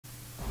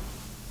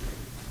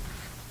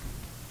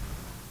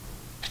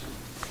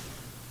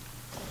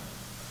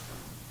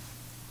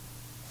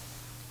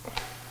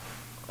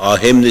Our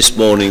hymn this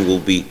morning will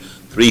be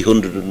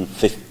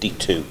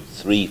 352,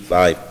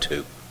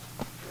 352.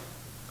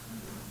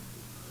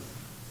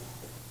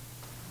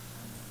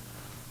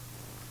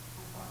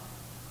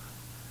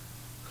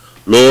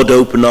 Lord,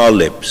 open our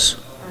lips.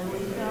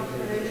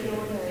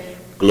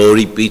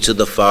 Glory be to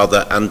the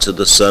Father, and to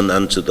the Son,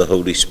 and to the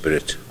Holy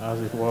Spirit.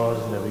 As it was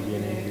in the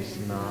beginning,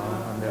 is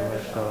now, and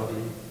ever shall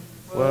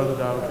be, world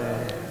without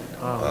end.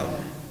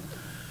 Amen.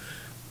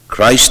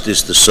 Christ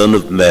is the Son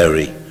of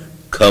Mary.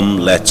 Come,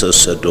 let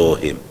us adore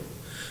him.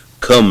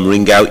 Come,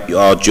 ring out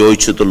our joy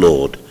to the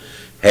Lord.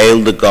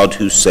 Hail the God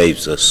who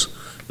saves us.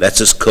 Let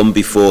us come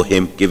before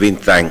him, giving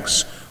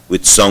thanks.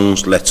 With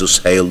songs let us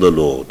hail the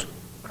Lord.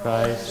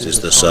 Christ is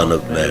the Son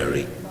of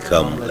Mary.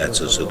 Come, let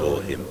us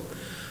adore him.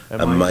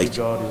 A mighty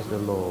God is the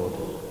Lord,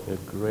 the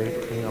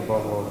great King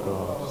above all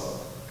gods.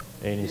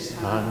 In his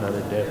hand are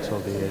the depths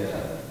of the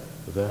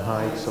earth, the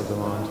heights of the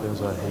mountains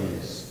are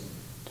his.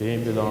 To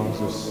him belongs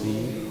the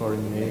sea, for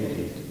he made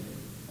it,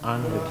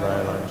 and the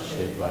dry land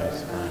shaped by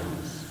his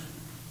hands.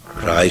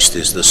 Christ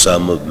is the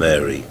Son of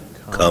Mary.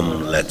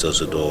 Come, let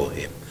us adore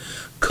him.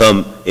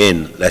 Come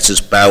in, let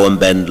us bow and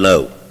bend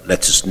low.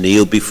 Let us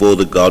kneel before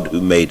the God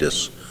who made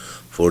us.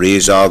 For he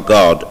is our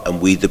God,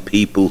 and we the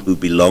people who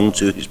belong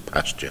to his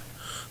pasture,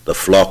 the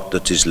flock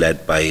that is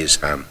led by his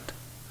hand.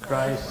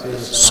 Christ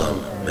is the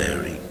Son of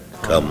Mary.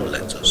 Come,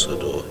 let us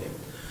adore him.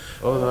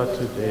 Oh, that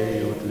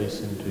today you would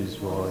listen to his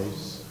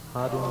voice.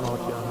 Harden not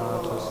your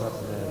heart as at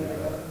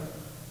Meribah,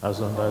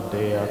 as on that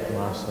day at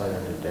Massa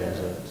in the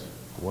desert,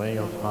 when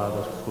your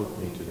fathers put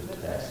me to the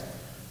test,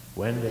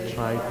 when they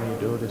tried me,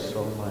 though they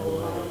saw my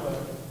way.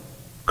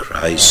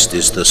 Christ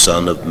is the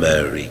Son of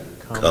Mary.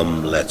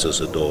 Come, let us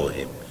adore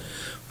him.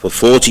 For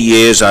 40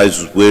 years I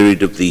was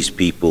wearied of these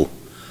people,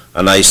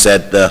 and I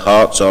said, their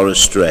hearts are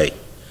astray.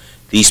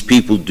 These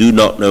people do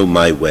not know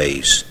my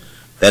ways.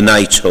 Then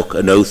I took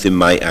an oath in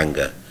my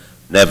anger,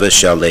 never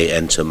shall they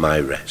enter my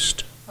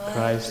rest.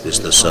 Christ is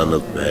the Son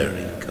of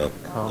Mary. Come,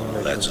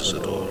 let us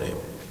adore him.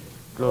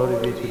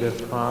 Glory be to the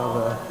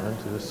Father, and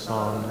to the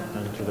Son,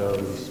 and to the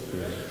Holy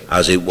Spirit.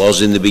 As it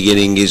was in the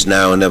beginning, is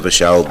now, and ever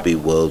shall be,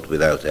 world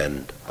without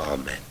end.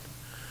 Amen.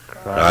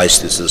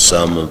 Christ is the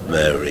Son of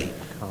Mary.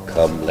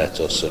 Come, let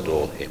us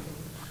adore him.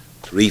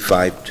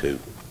 352.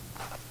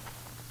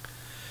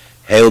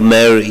 Hail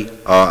Mary,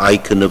 our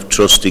icon of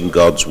trust in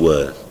God's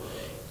word.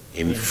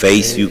 In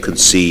faith you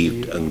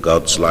conceived, and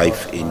God's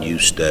life in you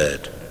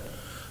stirred.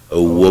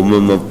 O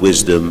woman of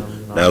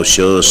wisdom, now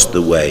show us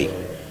the way.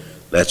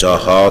 Let our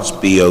hearts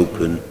be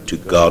open to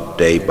God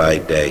day by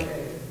day.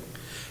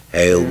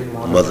 Hail,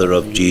 Mother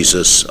of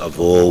Jesus, of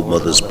all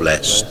mothers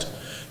blessed.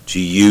 To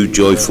you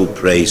joyful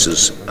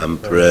praises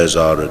and prayers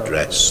are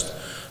addressed.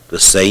 The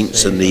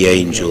saints and the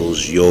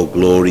angels your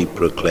glory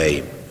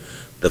proclaim.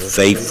 The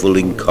faithful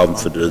in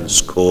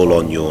confidence call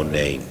on your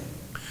name.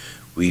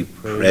 We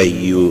pray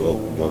you, O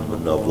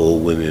woman of all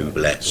women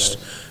blessed,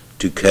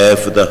 to care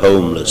for the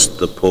homeless,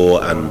 the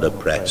poor and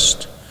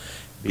oppressed.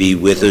 Be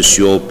with us,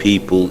 your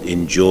people,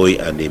 in joy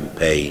and in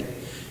pain.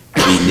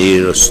 Be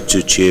near us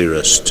to cheer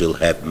us till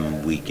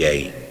heaven we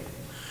gain.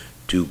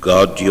 To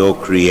God your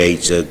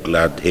Creator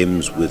glad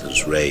hymns with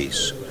us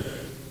raise.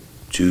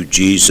 To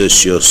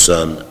Jesus your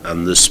Son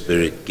and the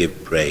Spirit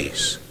give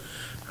praise.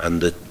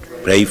 And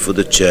pray for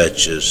the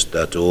churches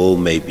that all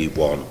may be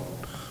one.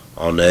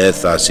 On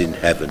earth as in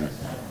heaven,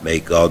 may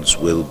God's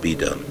will be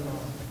done.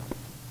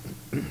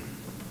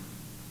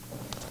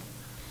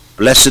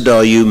 Blessed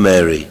are you,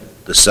 Mary.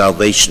 The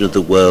salvation of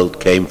the world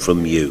came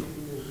from you.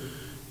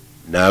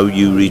 Now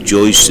you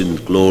rejoice in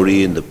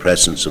glory in the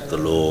presence of the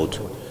Lord.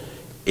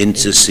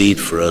 Intercede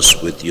for us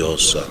with your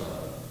Son.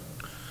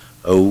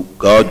 O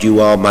God,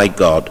 you are my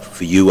God,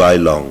 for you I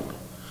long.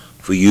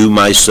 For you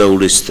my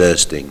soul is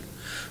thirsting.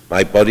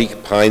 My body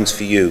pines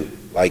for you,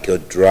 like a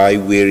dry,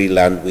 weary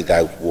land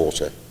without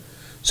water.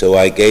 So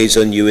I gaze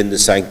on you in the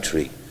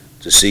sanctuary,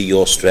 to see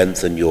your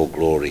strength and your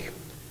glory.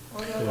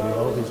 Your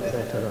love is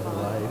better than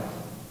life.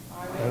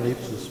 My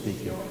lips will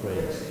speak your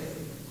praise.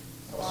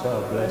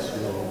 So I bless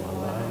you all my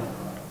life.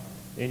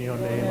 In your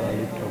name I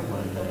lift up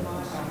my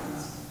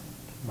hands.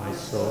 My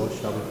soul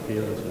shall be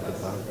filled with a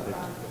banquet.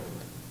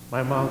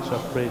 My mouth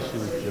shall praise you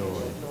with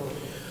joy.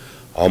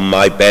 On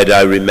my bed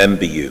I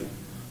remember you.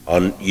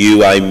 On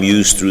you I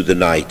muse through the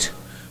night.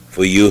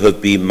 For you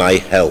have been my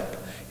help.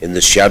 In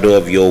the shadow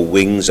of your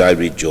wings I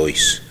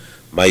rejoice.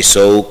 My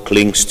soul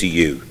clings to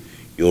you.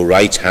 Your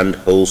right hand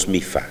holds me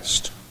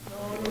fast.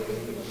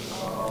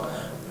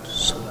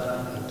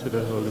 To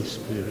the Holy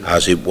Spirit.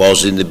 As it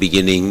was in the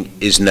beginning,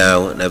 is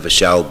now, and ever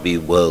shall be,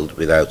 world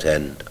without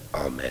end.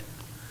 Amen.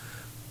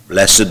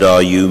 Blessed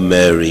are you,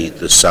 Mary,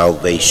 the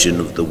salvation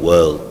of the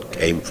world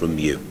came from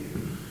you.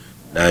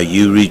 Now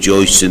you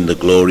rejoice in the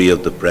glory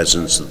of the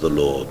presence of the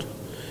Lord.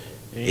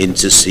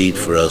 Intercede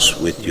for us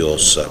with your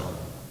Son.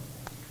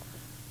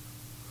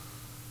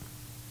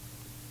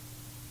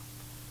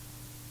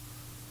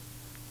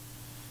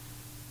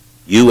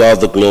 You are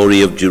the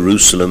glory of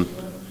Jerusalem.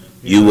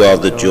 You are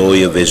the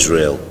joy of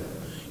Israel.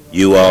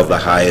 You are the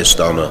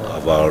highest honor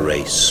of our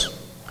race.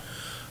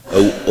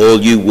 O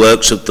all you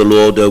works of the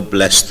Lord, O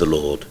bless the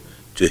Lord.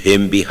 To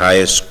him be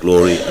highest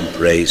glory and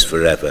praise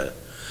forever.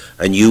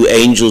 And you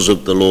angels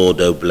of the Lord,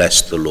 O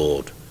bless the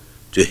Lord.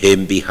 To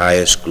him be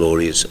highest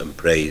glories and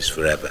praise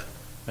forever.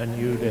 And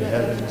you, the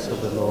heavens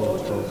of the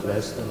Lord, O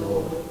bless the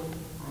Lord.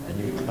 And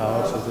you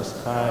clouds of the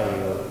sky,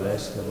 O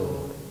bless the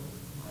Lord.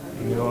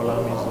 And you all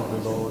armies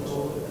of the Lord,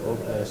 O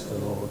bless the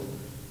Lord.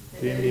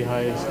 To him be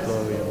highest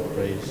glory and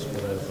praise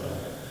forever.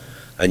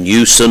 And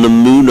you, sun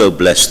and moon, O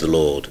bless the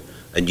Lord.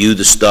 And you,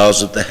 the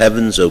stars of the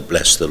heavens, O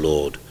bless the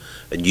Lord.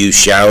 And you,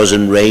 showers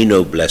and rain,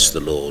 O bless the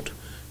Lord.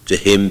 To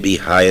him be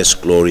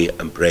highest glory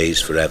and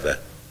praise forever.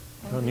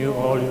 And you,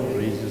 all you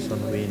breezes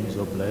and winds,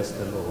 O bless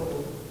the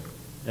Lord.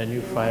 And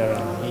you, fire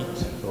and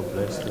heat, O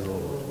bless the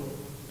Lord.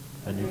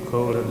 And you,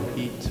 cold and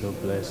heat, O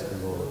bless the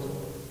Lord.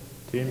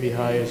 To him be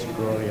highest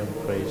glory and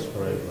praise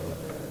forever.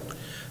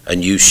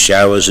 And you,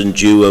 showers and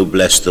dew, O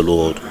bless the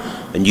Lord.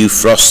 And you,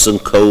 frost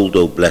and cold,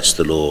 O bless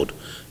the Lord.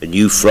 And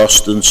you,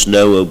 frost and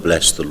snow, O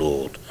bless the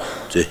Lord.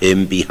 To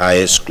him be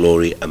highest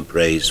glory and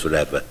praise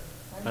forever.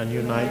 And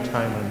you, night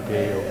time and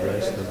day, O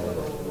bless the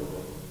Lord.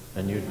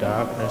 And you,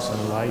 darkness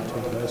and light,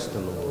 O bless the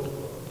Lord.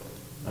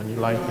 And you,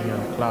 lightning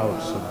and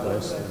clouds, O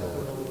bless the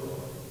Lord.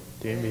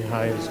 To him be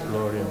highest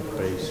glory and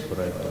praise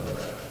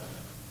forever.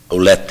 O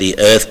let the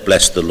earth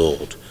bless the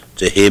Lord.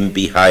 To him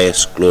be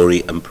highest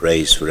glory and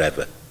praise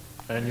forever.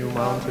 And you,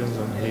 mountains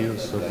and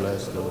hills, O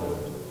bless the Lord.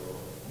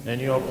 And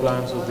you, all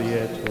plants of the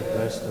earth, O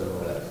bless the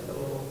Lord.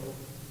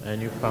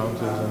 And you,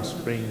 fountains and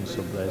springs,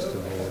 O bless the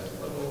Lord.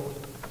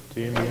 To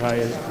him be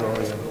highest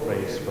glory and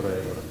praise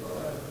forever.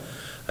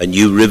 And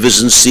you,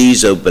 rivers and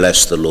seas, O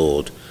bless the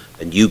Lord.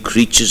 And you,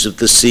 creatures of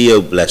the sea,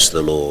 O bless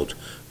the Lord.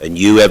 And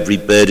you, every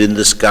bird in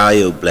the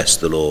sky, O bless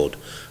the Lord.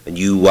 And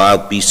you,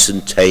 wild beasts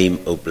and tame,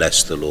 O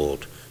bless the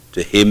Lord.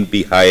 To him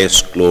be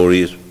highest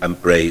glory and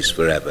praise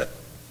forever.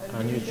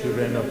 And you,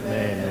 children of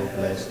men, O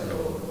bless the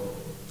Lord.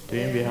 To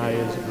him be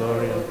highest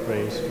glory and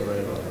praise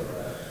forever.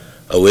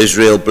 O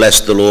Israel,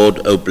 bless the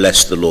Lord, O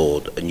bless the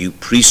Lord. And you,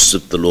 priests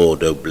of the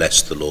Lord, O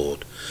bless the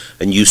Lord.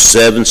 And you,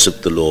 servants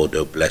of the Lord,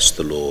 O bless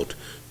the Lord.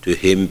 To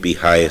him be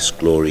highest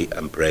glory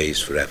and praise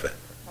forever.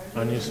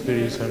 And you,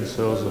 spirits and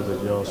souls of the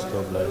just,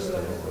 O bless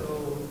the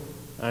Lord.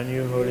 And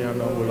you, holy and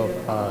noble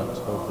of heart,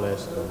 O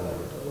bless the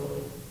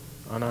Lord.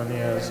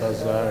 Ananias,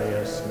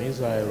 Azarias,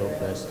 Misael, O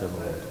bless the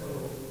Lord.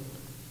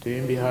 To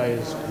him be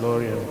highest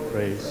glory and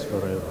praise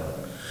forever.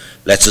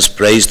 Let us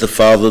praise the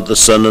Father, the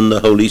Son, and the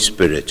Holy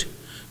Spirit.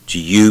 To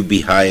you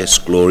be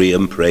highest glory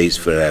and praise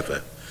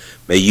forever.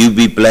 May you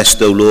be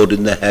blessed, O Lord,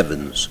 in the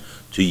heavens.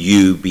 To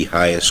you be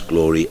highest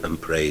glory and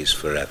praise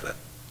forever.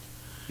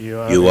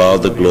 You are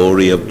the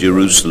glory of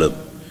Jerusalem.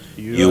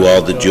 You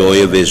are the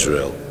joy of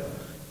Israel.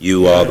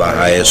 You are the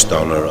highest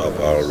honor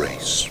of our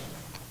race.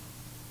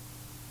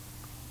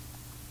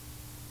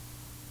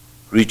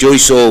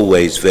 Rejoice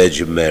always,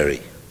 Virgin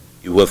Mary.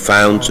 You were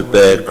found to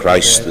bear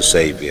Christ the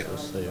Saviour.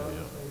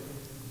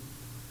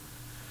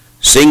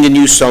 Sing a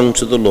new song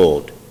to the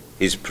Lord,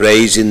 his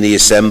praise in the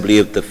assembly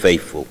of the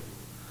faithful.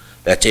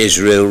 Let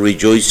Israel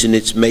rejoice in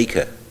its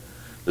Maker.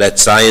 Let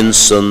Zion's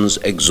sons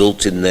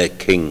exult in their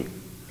King.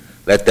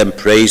 Let them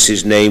praise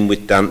his name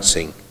with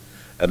dancing,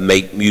 and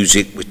make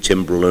music with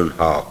timbrel and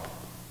harp.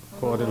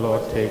 For the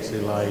Lord takes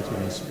delight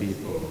in his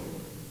people.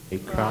 He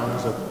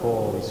crowns the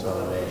poor with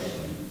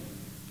salvation.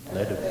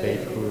 Let the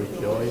faithful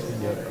rejoice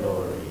in their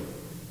glory.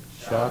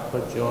 Shout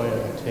for joy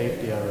and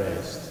take their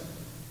rest.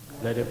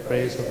 Let the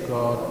praise of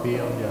God be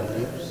on their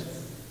lips,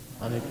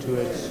 and a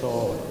two-edged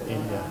sword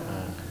in their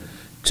hand.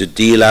 To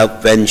deal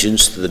out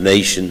vengeance to the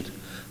nations,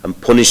 and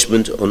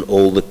punishment on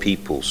all the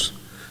peoples.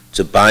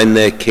 To bind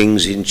their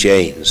kings in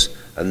chains,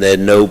 and their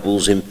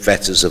nobles in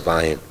fetters of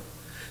iron.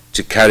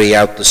 To carry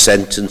out the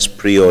sentence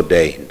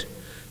preordained.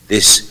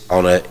 This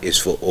honor is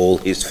for all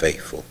his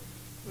faithful.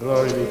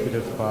 Glory be to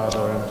the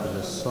Father, and to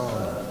the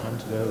Son, and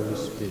to the Holy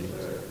Spirit.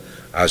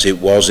 As it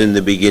was in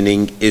the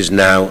beginning, is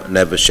now, and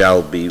ever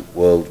shall be,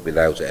 world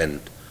without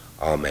end.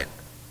 Amen.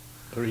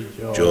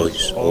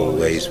 Rejoice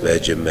always,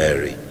 Virgin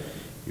Mary.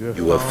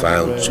 You were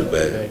found to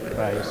bear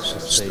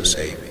Christ the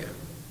Saviour.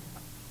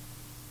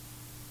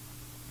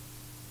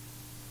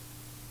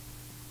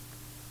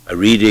 A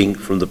reading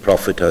from the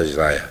prophet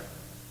Isaiah.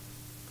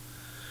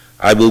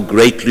 I will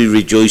greatly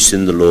rejoice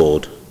in the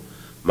Lord.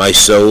 My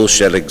soul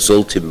shall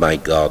exult in my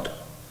God,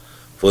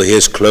 for he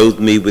has clothed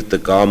me with the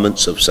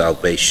garments of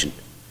salvation.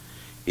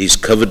 He has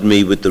covered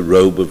me with the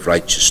robe of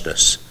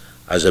righteousness,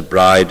 as a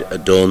bride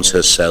adorns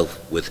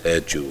herself with her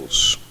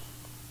jewels.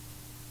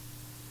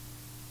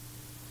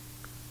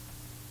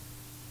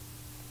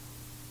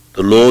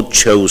 The Lord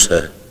chose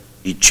her.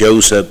 He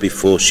chose her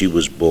before she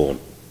was born.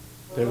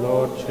 The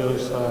Lord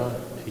chose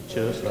her. He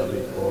chose her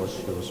before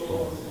she was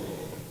born.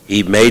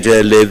 He made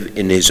her live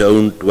in his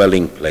own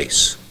dwelling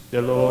place.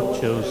 The Lord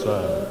chose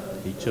her.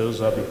 He chose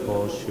her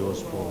before she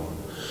was born.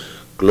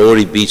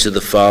 Glory be to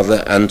the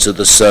Father, and to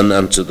the Son,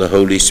 and to the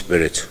Holy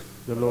Spirit.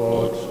 The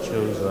Lord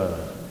chose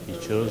her. He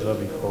chose her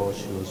before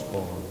she was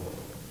born.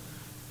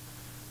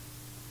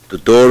 The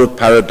door of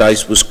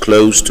paradise was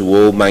closed to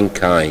all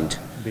mankind,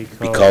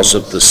 because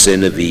of the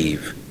sin of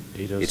Eve.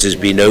 It has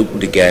been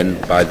opened again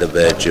by the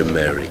Virgin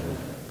Mary.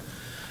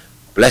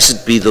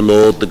 Blessed be the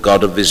Lord, the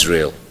God of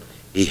Israel.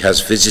 He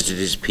has visited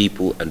his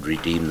people and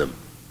redeemed them.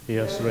 He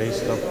has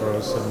raised up for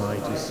us a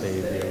mighty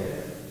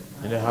Saviour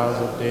in the house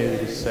of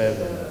David his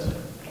servant,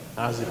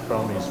 as he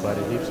promised by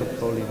the lips of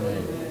holy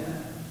men,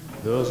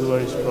 those who were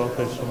his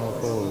prophets from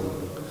of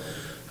old.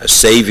 A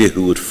Saviour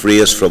who would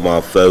free us from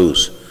our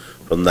foes,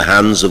 from the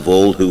hands of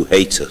all who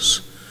hate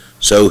us.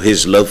 So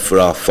his love for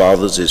our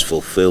fathers is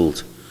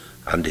fulfilled,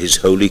 and his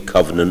holy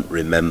covenant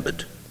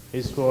remembered.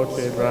 His word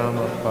to Abraham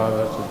our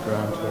father to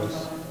grant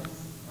us,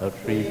 are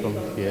free from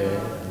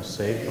fear and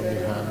safe from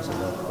the hands of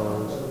our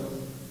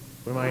foes,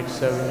 we might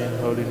serve him in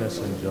holiness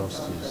and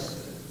justice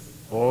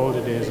all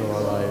the days of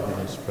our life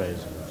in his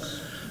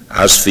presence.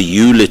 As for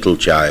you, little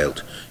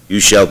child, you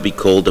shall be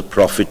called a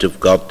prophet of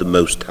God the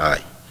Most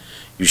High.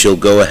 You shall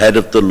go ahead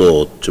of the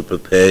Lord to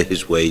prepare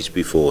his ways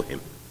before him,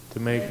 to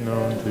make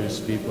known to his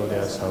people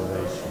their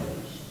salvation,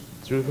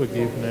 through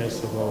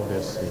forgiveness of all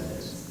their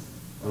sins,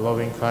 the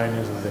loving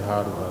kindness of the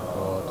heart of our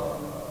God,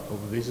 who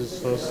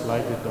visits us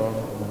like the dawn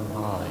from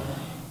on high.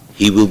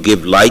 He will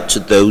give light to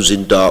those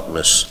in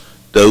darkness,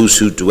 those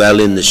who dwell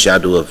in the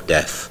shadow of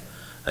death,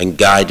 and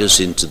guide us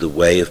into the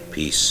way of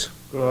peace.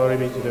 Glory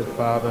be to the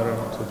Father,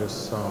 and to the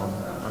Son,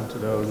 and to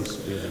the Holy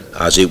Spirit.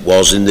 As it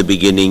was in the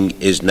beginning,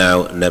 is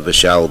now, and ever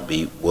shall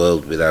be,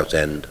 world without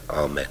end.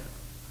 Amen.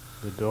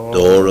 The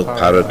door of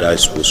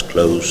paradise was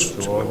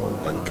closed to all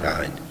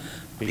mankind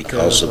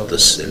because of the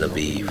sin of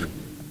Eve.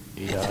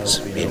 It has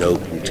been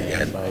opened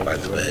again by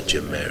the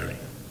Virgin Mary.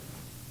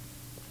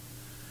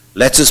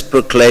 Let us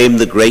proclaim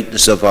the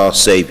greatness of our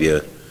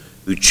Saviour,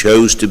 who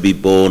chose to be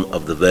born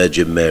of the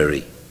Virgin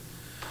Mary.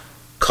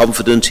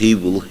 Confident he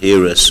will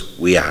hear us,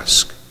 we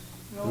ask.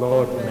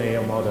 Lord, may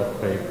your mother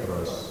pray for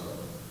us.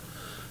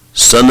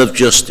 Son of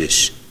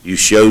Justice, you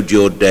showed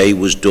your day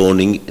was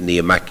dawning in the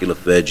Immaculate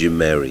Virgin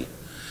Mary.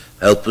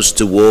 Help us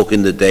to walk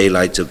in the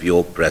daylight of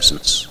your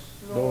presence.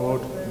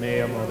 Lord, may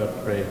your mother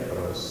pray for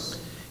us.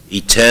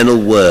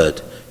 Eternal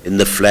Word, in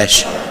the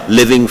flesh,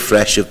 living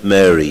flesh of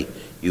Mary,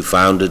 you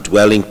found a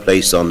dwelling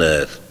place on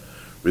earth.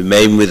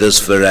 Remain with us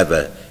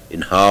forever,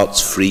 in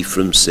hearts free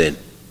from sin.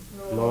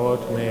 Lord,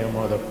 may your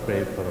mother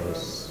pray for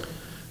us.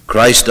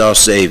 Christ our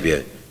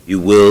Saviour, you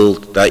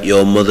willed that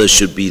your mother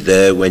should be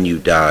there when you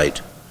died.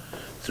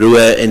 Through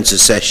her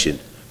intercession,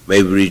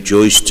 may we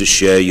rejoice to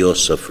share your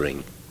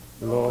suffering.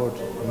 Lord,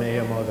 may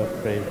your mother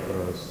pray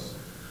for us.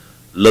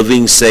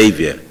 Loving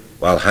Saviour,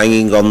 while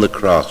hanging on the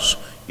cross,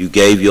 you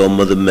gave your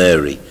mother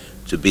Mary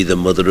to be the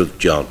mother of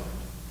John.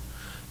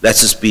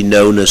 Let us be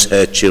known as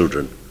her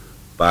children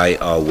by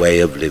our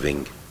way of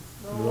living.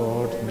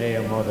 Lord, may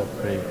your mother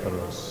pray for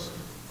us.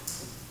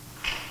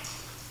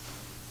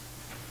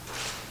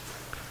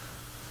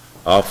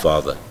 Our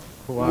Father,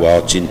 who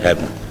art in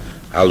heaven,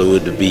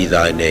 hallowed be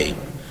thy name.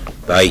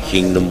 Thy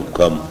kingdom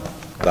come,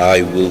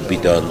 thy will be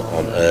done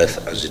on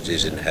earth as it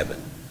is in heaven.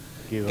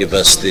 Give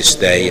us this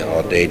day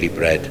our daily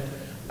bread,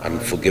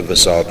 and forgive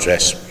us our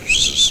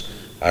trespasses,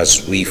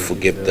 as we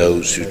forgive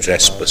those who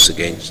trespass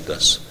against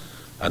us.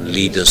 And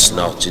lead us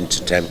not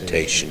into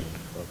temptation,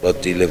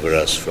 but deliver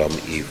us from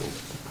evil.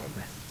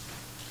 Amen.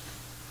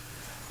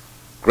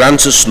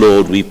 Grant us,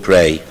 Lord, we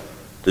pray,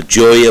 the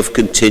joy of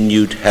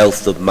continued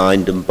health of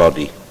mind and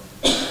body,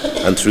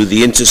 and through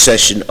the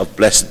intercession of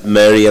Blessed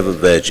Mary, ever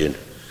Virgin,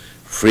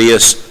 free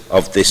us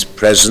of this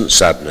present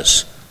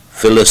sadness,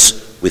 fill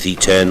us with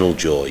eternal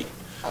joy.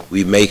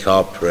 We make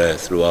our prayer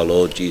through our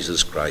Lord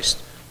Jesus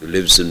Christ, who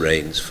lives and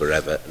reigns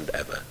forever and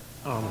ever.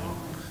 Amen.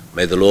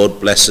 May the Lord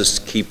bless us,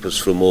 keep us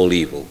from all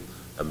evil,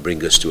 and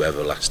bring us to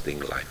everlasting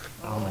life.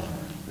 Amen.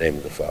 In the name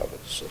of the Father,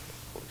 the Son, and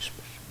the Holy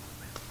Spirit.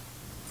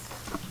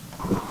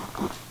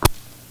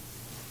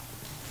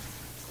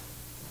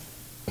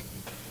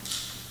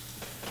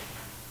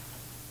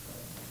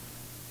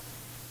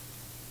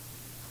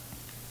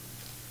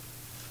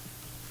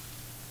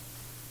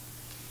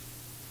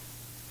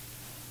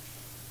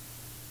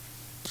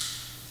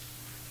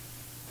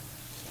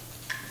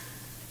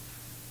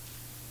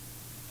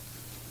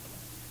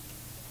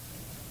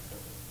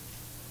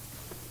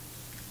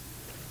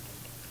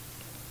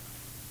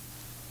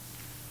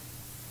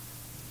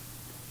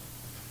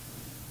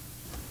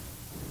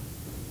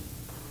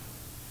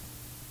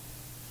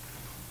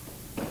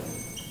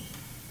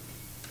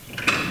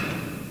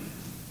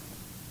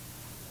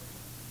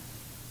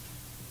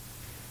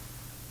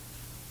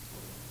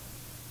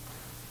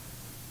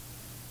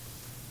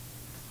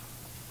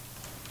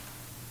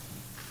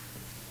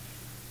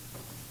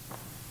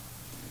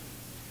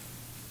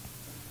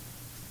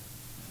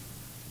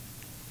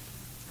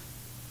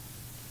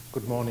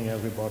 Good morning,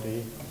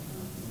 everybody.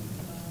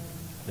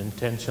 The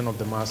intention of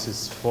the Mass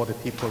is for the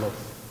people of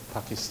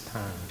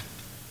Pakistan,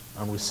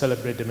 and we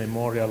celebrate the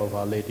memorial of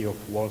Our Lady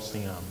of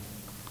Walsingham.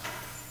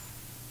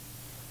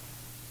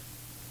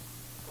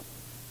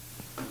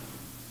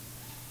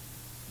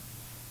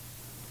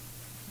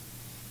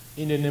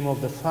 In the name of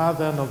the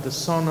Father, and of the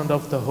Son, and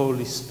of the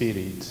Holy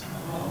Spirit.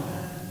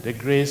 The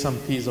grace and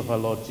peace of our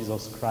Lord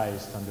Jesus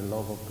Christ and the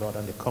love of God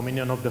and the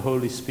communion of the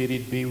Holy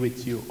Spirit be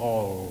with you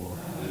all.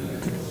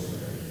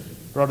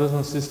 Brothers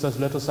and sisters,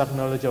 let us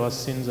acknowledge our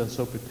sins and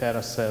so prepare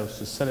ourselves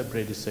to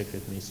celebrate the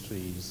sacred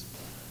mysteries.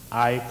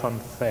 I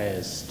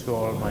confess to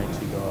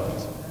Almighty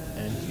God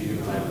and to you,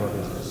 my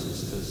brothers and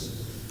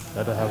sisters,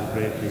 that I have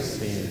greatly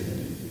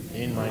sinned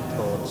in my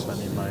thoughts and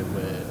in my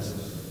words,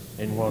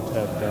 in what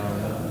I have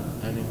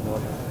done and in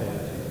what I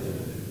failed to do,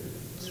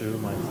 through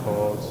my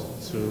fault,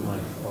 through my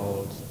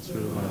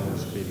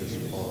most grievous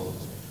fault.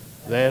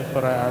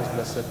 Therefore I ask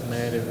Blessed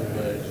Mary, the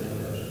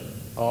Virgin,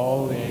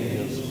 all the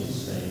angels and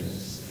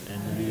saints,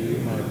 and you,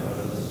 my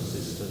brothers and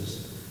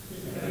sisters,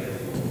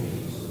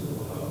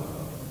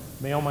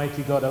 may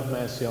Almighty God have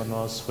mercy on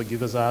us,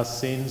 forgive us our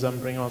sins, and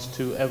bring us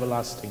to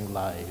everlasting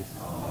life.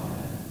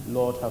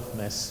 Lord, have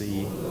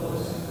mercy.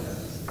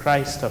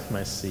 Christ, have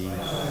mercy.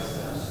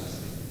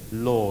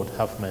 Lord,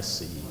 have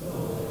mercy.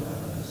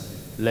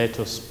 Let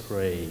us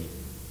pray.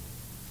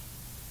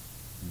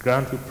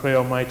 Grant, we pray,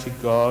 Almighty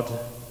God,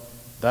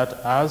 that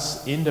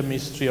as in the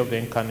mystery of the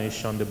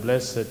Incarnation, the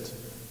Blessed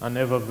and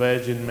ever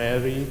Virgin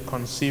Mary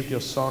conceived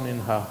your Son in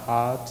her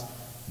heart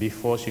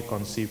before she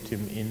conceived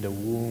him in the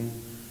womb,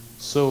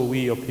 so we,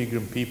 your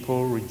pilgrim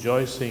people,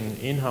 rejoicing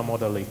in her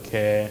motherly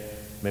care,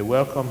 may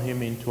welcome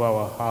him into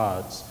our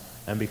hearts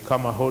and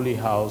become a holy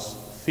house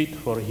fit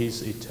for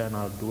his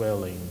eternal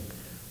dwelling,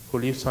 who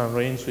lives and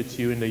reigns with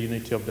you in the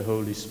unity of the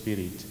Holy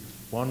Spirit,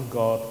 one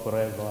God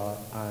forever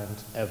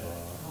and ever.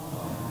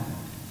 Amen.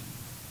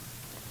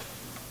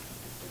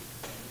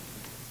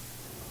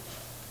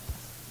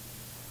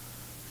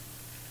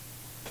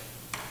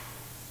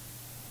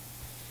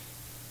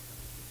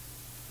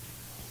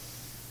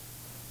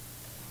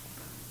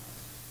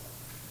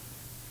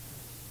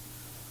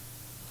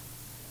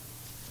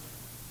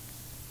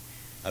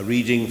 A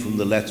reading from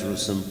the letter of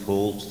St.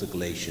 Paul to the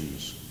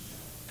Galatians.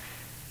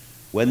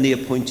 When the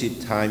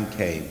appointed time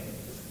came,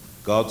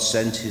 God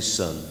sent his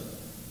Son,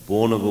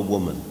 born of a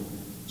woman,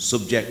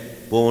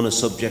 born a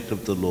subject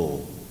of the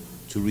law,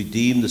 to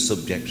redeem the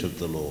subjects of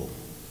the law,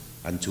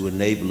 and to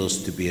enable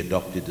us to be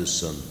adopted as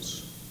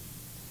sons.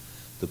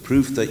 The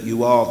proof that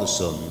you are the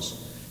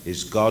sons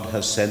is God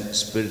has sent the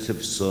Spirit of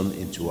his Son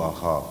into our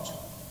heart,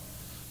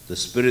 the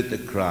Spirit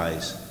that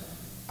cries,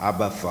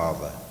 Abba,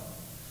 Father.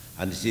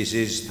 And it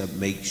is that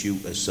makes you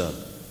a son.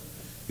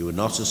 You are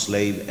not a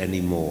slave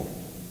anymore.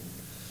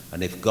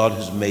 And if God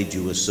has made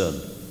you a son,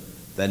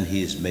 then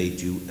he has made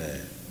you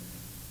heir.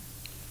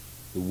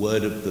 The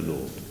word of the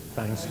Lord.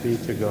 Thanks be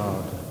to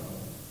God.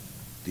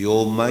 The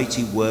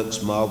Almighty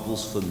works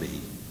marvels for me.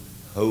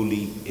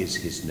 Holy is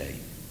his name.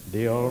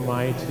 The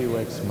Almighty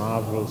works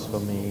marvels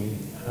for me.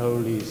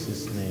 Holy is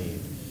his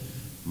name.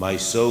 My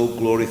soul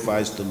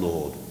glorifies the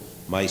Lord.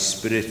 My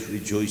spirit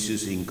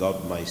rejoices in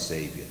God my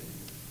Saviour.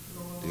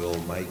 The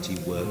Almighty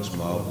works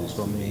marvels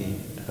for me.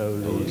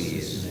 Holy is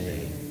his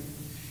name.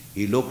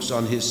 He looks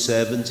on his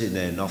servants in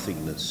their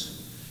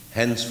nothingness.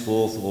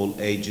 Henceforth all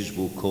ages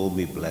will call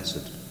me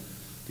blessed.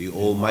 The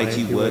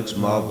Almighty works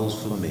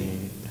marvels for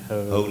me.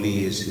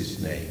 Holy is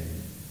his name.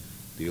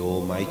 The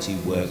Almighty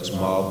works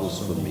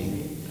marvels for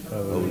me.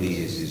 Holy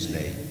is his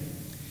name.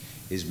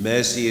 His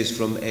mercy is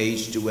from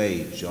age to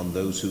age on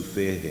those who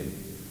fear him.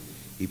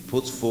 He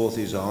puts forth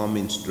his arm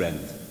in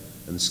strength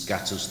and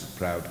scatters the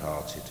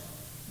proud-hearted.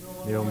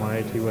 The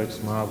Almighty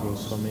works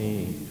marvels for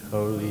me.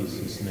 Holy is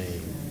his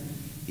name.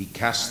 He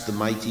casts the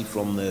mighty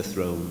from their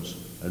thrones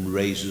and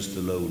raises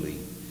the lowly.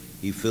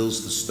 He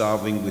fills the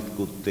starving with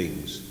good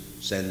things,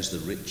 sends the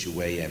rich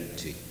away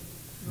empty.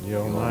 The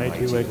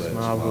Almighty works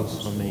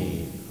marvels for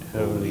me.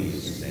 Holy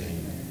is his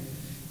name.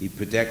 He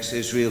protects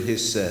Israel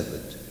his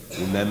servant,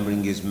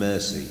 remembering his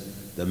mercy,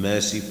 the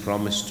mercy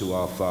promised to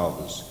our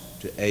fathers,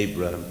 to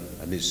Abraham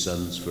and his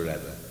sons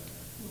forever.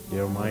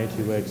 The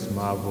Almighty works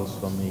marvels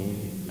for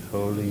me.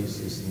 Holy is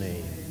his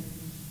name.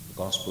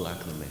 Gospel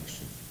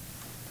acclamation.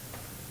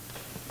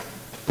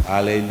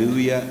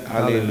 Alleluia,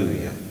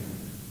 alleluia.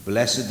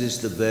 Blessed is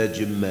the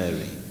Virgin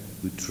Mary,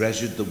 who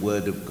treasured the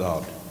word of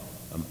God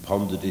and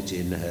pondered it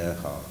in her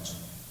heart.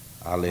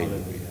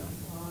 Alleluia.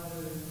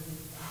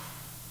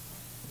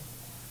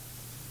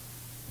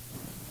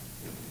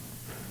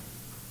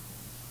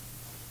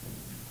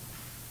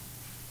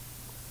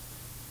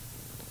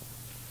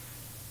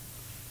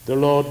 The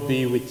Lord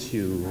be with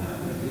you.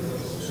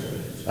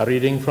 A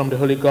reading from the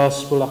Holy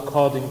Gospel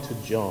according to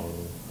John.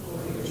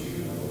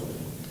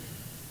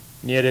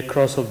 Near the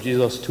cross of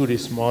Jesus stood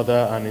his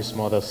mother and his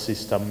mother's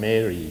sister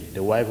Mary,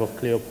 the wife of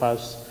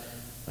Cleopas,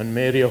 and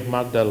Mary of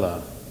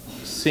Magdala.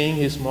 Seeing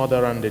his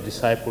mother and the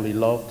disciple he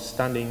loved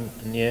standing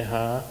near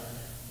her,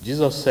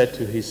 Jesus said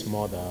to his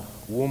mother,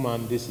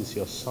 "Woman, this is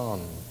your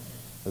son."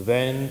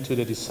 Then to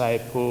the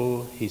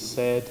disciple he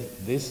said,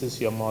 "This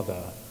is your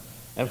mother."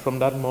 And from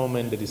that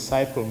moment the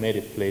disciple made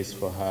a place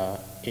for her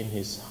in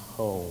his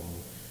home.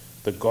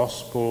 The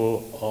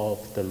Gospel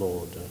of the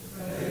Lord.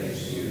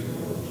 Praise you,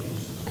 Lord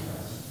Jesus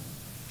Christ.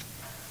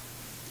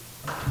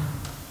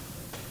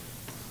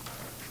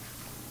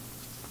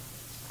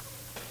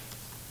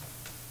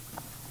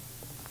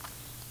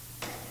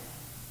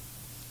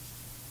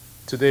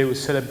 Today we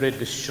celebrate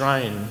the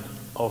shrine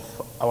of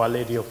Our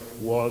Lady of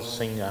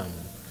Walsingham,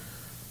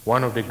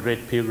 one of the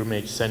great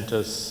pilgrimage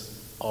centers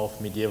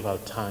of medieval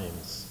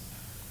times.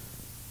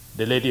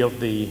 The Lady of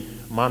the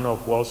Manor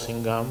of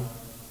Walsingham,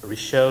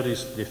 Richelieu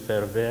de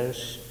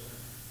Fervaques,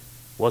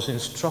 was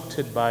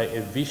instructed by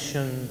a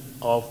vision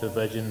of the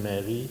Virgin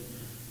Mary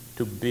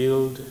to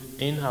build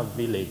in her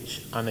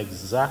village an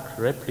exact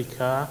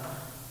replica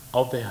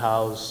of the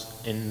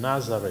house in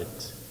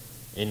Nazareth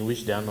in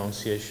which the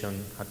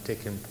Annunciation had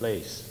taken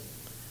place.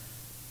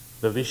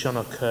 The vision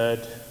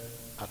occurred,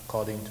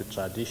 according to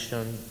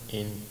tradition,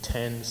 in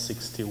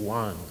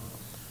 1061.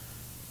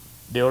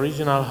 The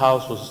original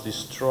house was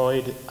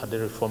destroyed at the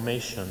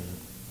Reformation,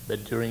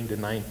 but during the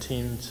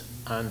 19th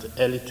and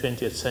early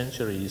 20th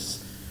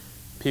centuries,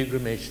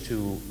 pilgrimage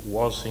to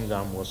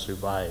Walsingham was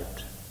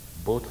revived,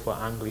 both for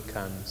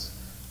Anglicans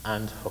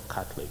and for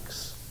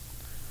Catholics.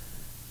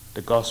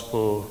 The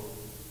Gospel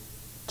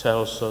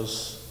tells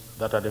us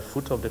that at the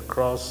foot of the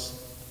cross,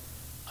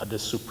 at the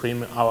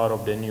supreme hour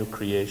of the new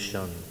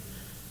creation,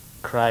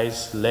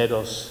 Christ led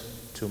us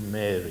to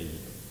Mary.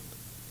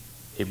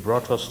 He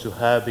brought us to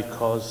her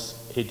because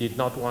he did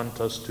not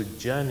want us to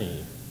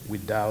journey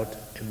without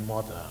a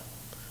mother.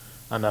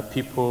 And our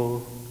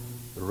people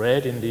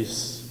read in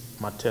this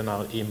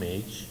maternal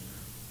image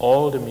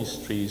all the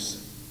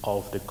mysteries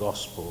of the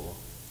gospel.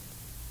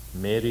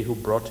 Mary, who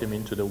brought him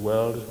into the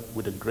world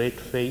with a great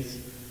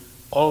faith,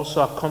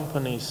 also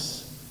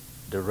accompanies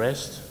the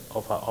rest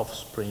of her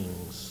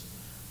offsprings,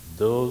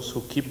 those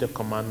who keep the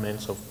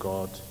commandments of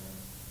God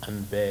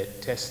and bear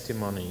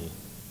testimony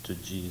to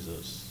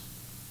Jesus.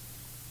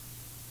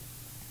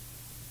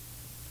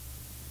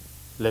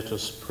 Let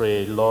us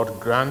pray. Lord,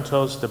 grant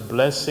us the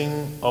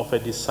blessing of a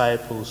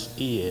disciple's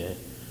ear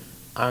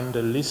and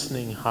a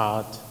listening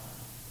heart,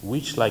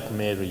 which, like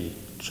Mary,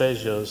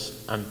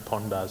 treasures and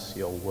ponders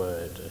your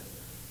word.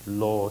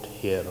 Lord,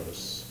 hear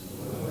us.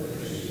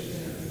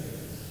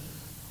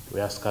 We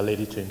ask Our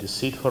Lady to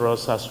intercede for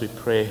us as we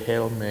pray,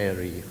 Hail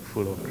Mary,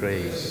 full of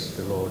grace,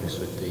 the Lord is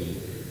with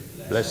thee.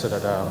 Blessed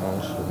art thou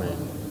amongst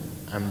women,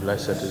 and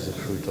blessed is the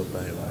fruit of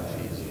thy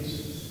womb,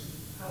 Jesus.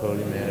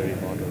 Holy Mary,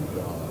 Mother of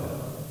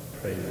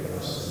God, pray for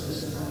us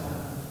sinners now,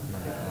 and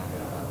at the hour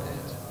of our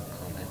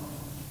death. Amen.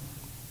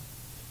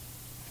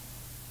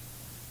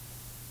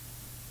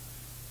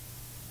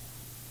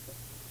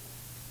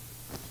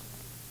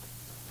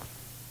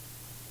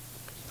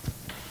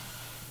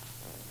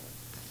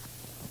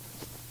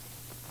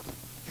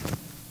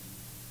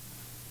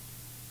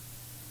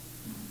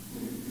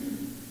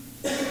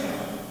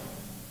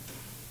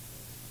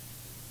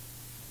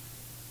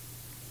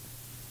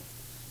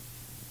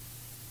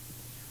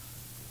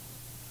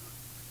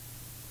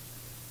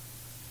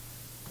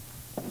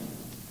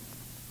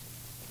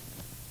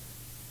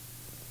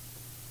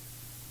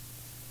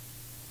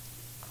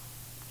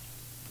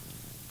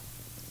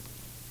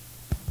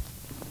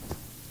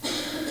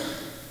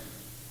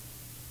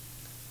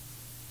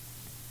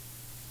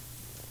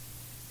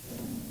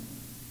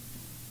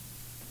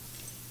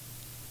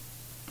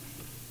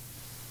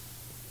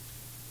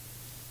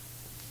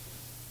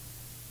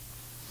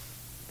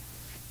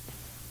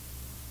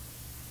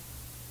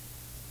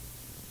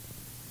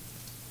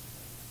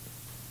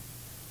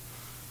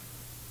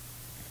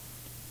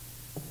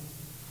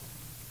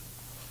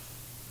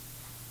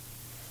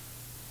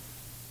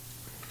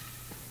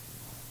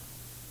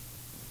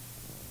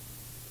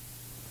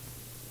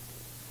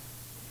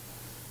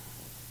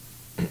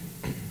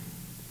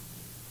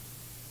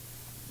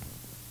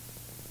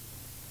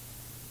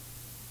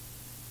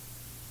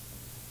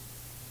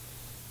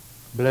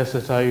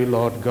 Blessed are you,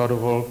 Lord God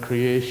of all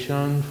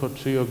creation, for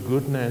through your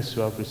goodness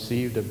you have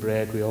received the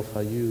bread we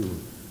offer you.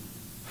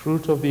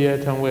 Fruit of the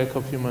earth and work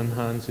of human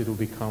hands, it will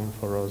become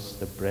for us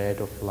the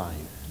bread of life.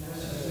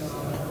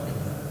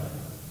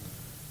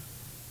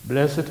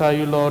 Blessed are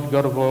you, Lord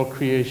God of all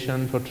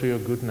creation, for through your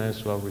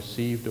goodness you have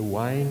received the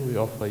wine we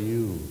offer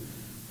you.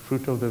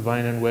 Fruit of the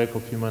vine and work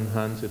of human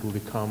hands, it will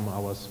become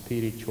our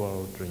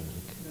spiritual drink.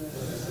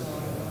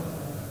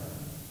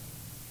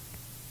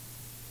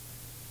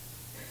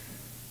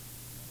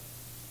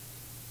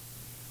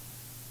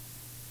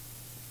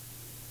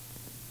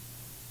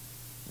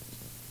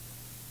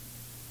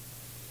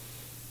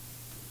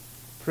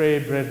 Pray,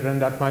 brethren,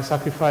 that my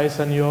sacrifice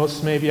and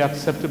yours may be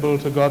acceptable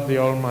to God the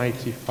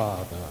Almighty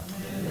Father.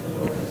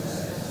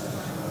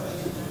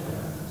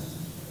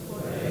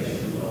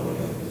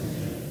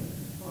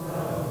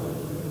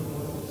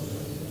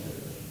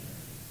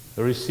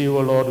 Receive,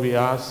 O Lord, we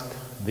ask,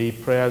 the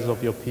prayers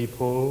of your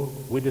people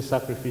with the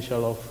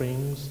sacrificial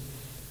offerings,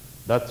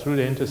 that through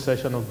the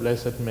intercession of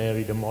Blessed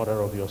Mary, the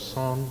mother of your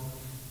Son,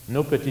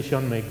 no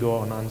petition may go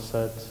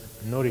unanswered,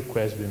 no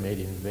request be made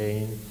in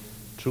vain,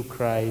 through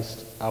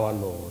Christ our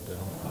Lord.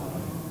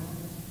 Amen.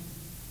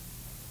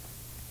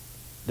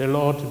 The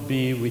Lord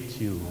be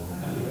with you.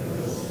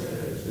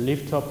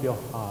 Lift up your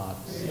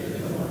hearts.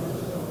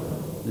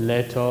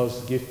 Let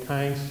us give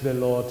thanks to the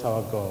Lord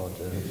our God.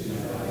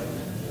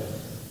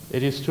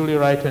 It is truly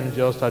right and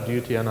just, our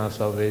duty and our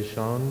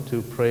salvation,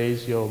 to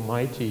praise your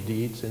mighty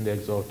deeds in the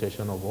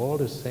exaltation of all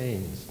the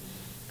saints,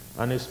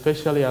 and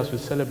especially as we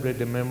celebrate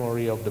the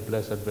memory of the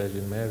Blessed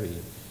Virgin Mary,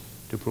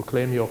 to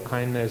proclaim your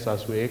kindness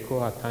as we echo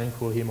our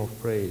thankful hymn of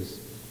praise.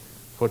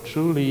 For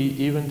truly,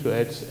 even to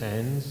earth's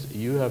ends,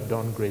 you have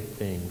done great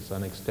things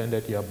and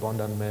extended your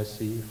abundant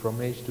mercy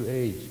from age to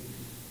age.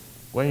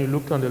 When you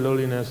looked on the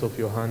lowliness of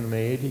your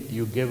handmaid,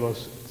 you gave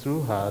us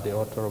through her the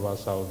author of our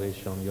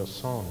salvation, your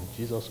Son,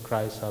 Jesus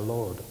Christ our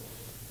Lord.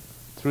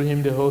 Through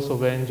him the host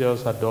of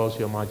angels adores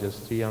your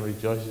majesty and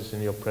rejoices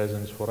in your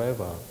presence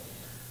forever.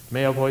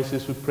 May our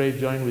voices, we pray,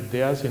 join with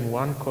theirs in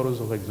one chorus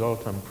of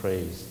exultant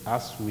praise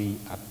as we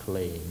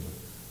acclaim.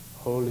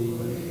 Holy,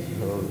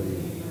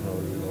 holy,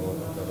 holy Lord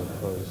God of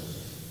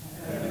hosts,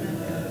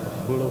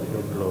 full of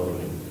your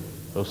glory,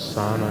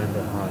 Hosanna in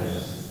the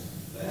highest.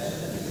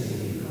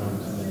 He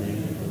comes in the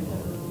name of the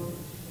Lord.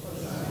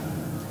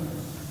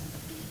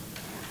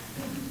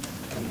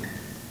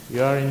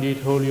 You are indeed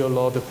holy, O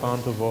Lord, the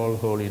fount of all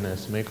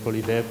holiness. Make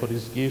holy therefore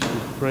these gifts, we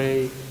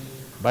pray,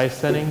 by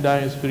sending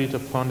thy Spirit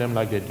upon them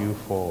like the dew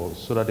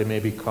falls, so that they may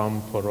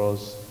become for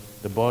us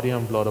the body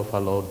and blood of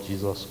our Lord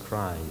Jesus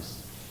Christ.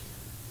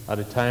 At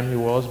the time he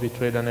was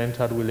betrayed and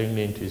entered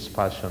willingly into his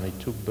passion,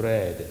 he took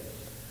bread,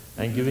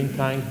 and giving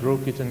thanks,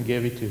 broke it and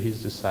gave it to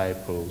his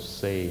disciples,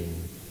 saying,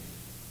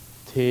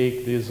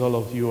 Take this, all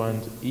of you,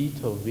 and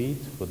eat of it,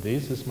 for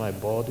this is my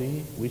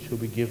body, which will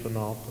be given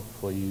up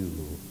for you.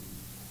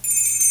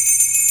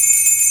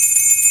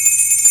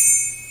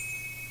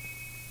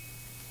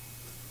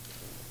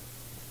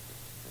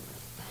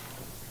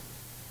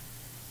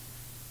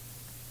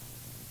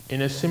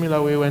 In a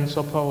similar way, when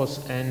supper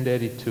was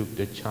ended, he took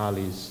the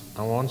chalice,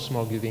 and once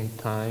more giving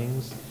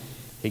thanks,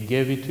 he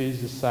gave it to his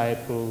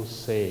disciples,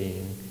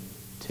 saying,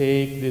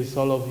 Take this,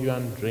 all of you,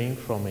 and drink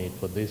from it,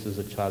 for this is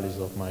the chalice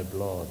of my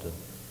blood,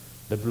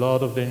 the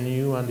blood of the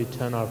new and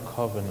eternal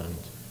covenant,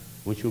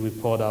 which will be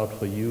poured out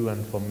for you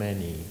and for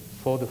many,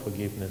 for the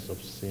forgiveness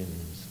of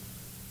sins.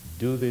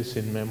 Do this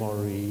in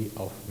memory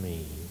of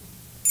me.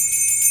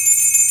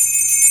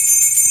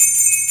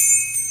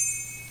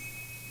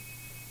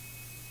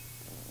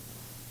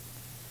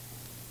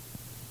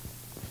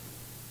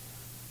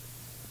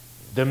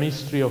 The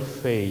mystery of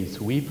faith,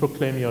 we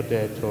proclaim your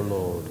death, O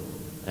Lord,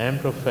 and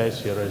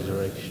profess your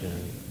resurrection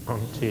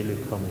until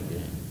you come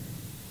again.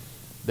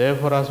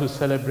 Therefore, as we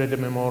celebrate the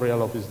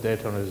memorial of his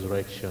death and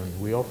resurrection,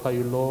 we offer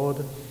you,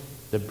 Lord,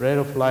 the bread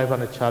of life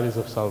and the chalice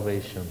of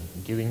salvation,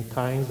 giving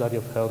thanks that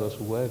you have held us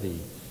worthy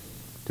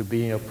to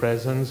be in your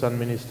presence and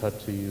minister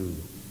to you.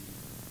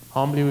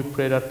 Humbly we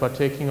pray that,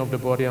 partaking of the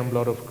body and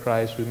blood of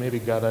Christ, we may be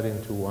gathered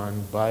into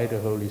one by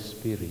the Holy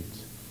Spirit.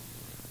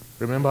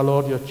 Remember,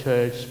 Lord, your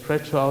church,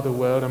 spread throughout the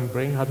world and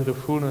bring her to the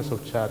fullness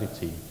of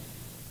charity,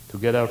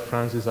 together with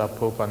Francis, our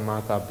Pope, and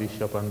Mark, our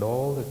Bishop, and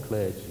all the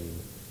clergy.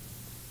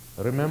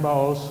 Remember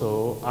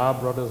also our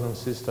brothers and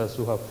sisters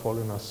who have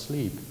fallen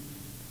asleep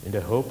in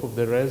the hope of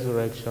the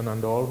resurrection,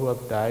 and all who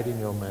have died in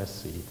your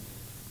mercy.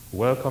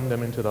 Welcome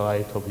them into the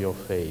light of your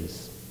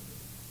face.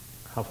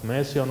 Have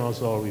mercy on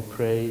us all, we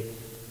pray,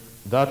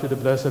 that with the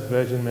Blessed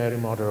Virgin Mary,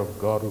 Mother of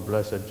God, with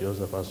Blessed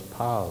Joseph as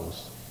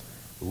spouse,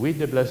 with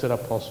the blessed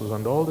apostles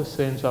and all the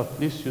saints who have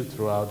pleased you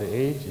throughout the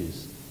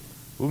ages,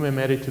 we may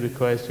merit to the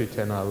quest to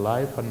eternal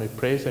life, and may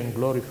praise and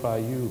glorify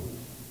you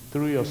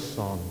through your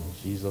Son,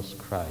 Jesus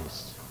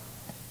Christ.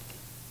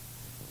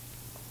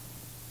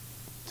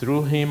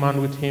 Through him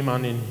and with him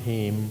and in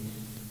him,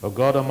 O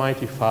God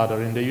Almighty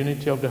Father, in the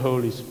unity of the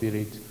Holy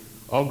Spirit,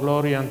 all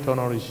glory and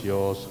honor is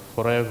yours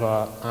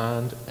forever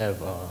and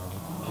ever.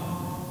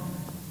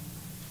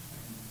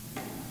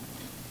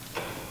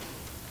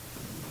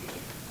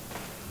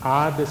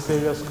 At the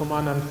Savior's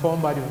command and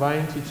formed by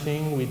divine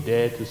teaching, we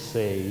dare to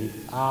say,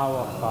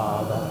 Our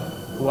Father,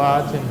 who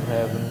art in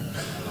heaven,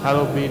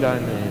 hallowed be thy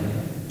name.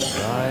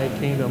 Thy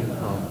kingdom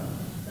come,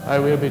 thy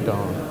will be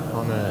done,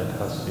 on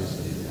earth as it is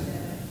in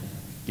heaven.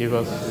 Give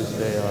us this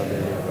day our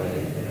daily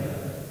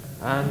bread,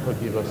 and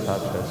forgive us our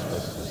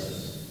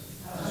trespasses.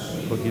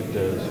 Forgive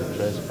those who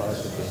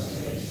trespass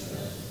against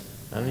us.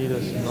 And lead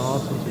us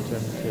not into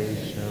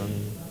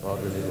temptation, but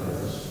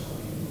deliver us.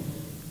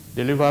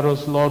 Deliver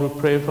us, Lord,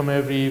 we pray, from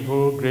every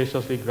evil.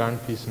 Graciously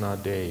grant peace in our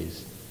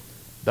days,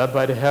 that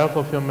by the help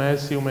of your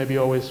mercy we may be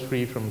always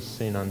free from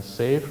sin and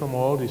safe from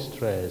all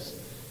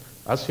distress,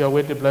 as we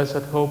await the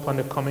blessed hope and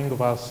the coming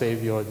of our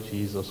Savior,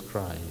 Jesus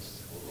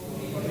Christ.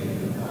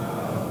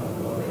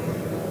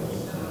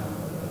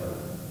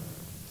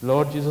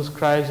 Lord Jesus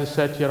Christ, you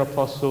said to your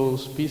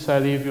apostles, Peace I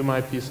leave you, my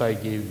peace I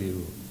give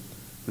you.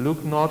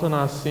 Look not on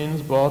our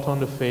sins, but on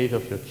the faith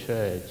of your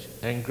church,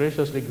 and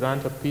graciously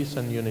grant a peace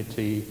and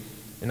unity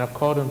in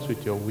accordance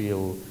with your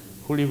will,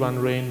 who live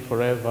and reign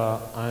forever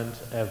and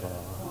ever.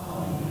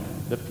 Amen.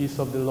 The peace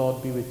of the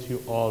Lord be with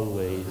you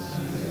always.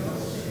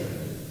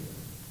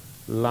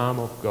 Lamb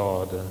of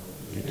God,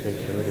 you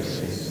take away the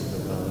sins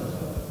of the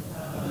world.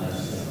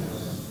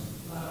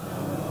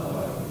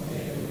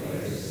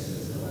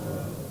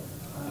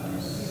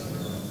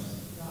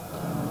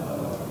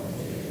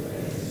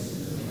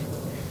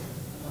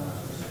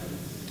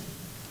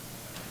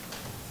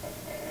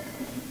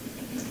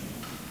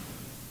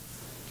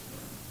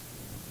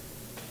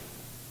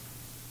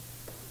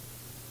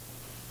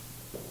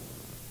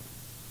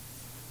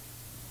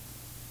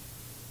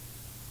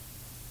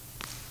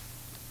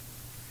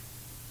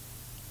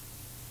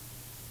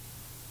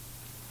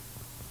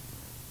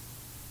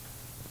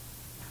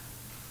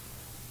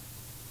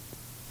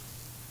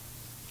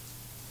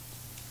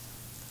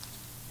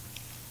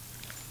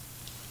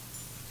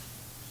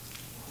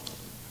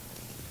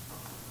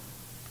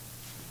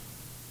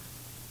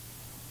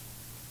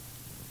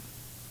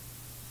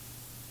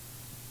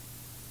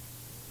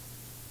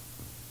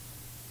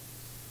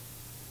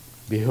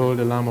 Behold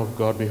the Lamb of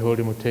God, behold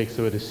him who takes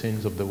away the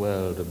sins of the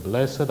world.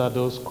 Blessed are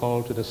those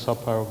called to the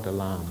supper of the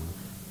Lamb.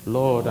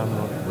 Lord, I'm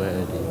not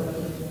worthy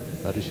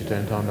that you should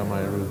enter under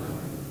my roof,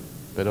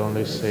 but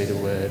only say the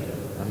word,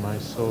 and my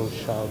soul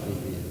shall be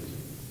healed.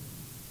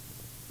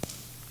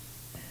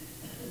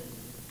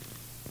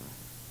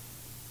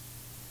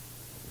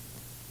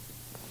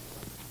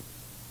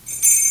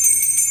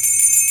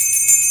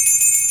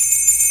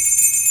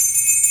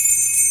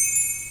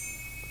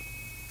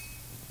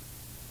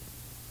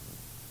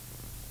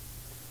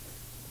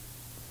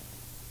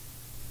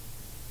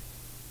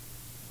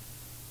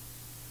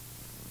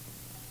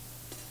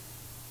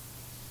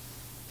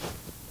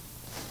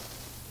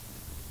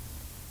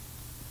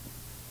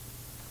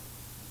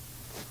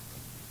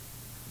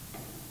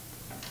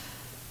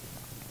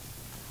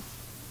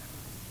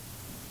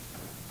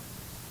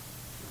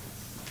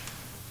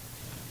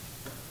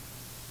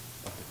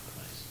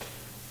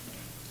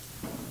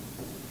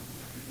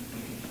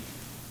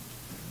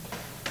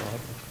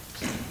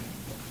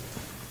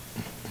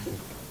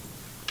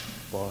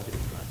 Body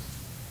of Christ.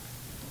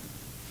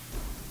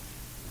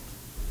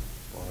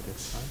 Body of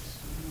Christ.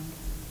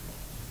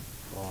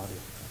 Body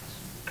of Christ.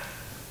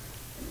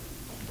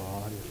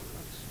 Body of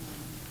Christ.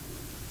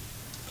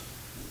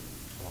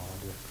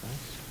 Body of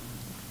Christ.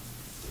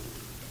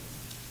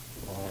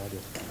 Body of Christ. Body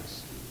of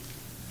Christ.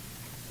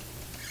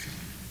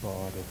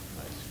 Body of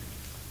Christ. Body of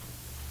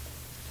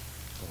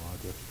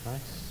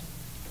Christ.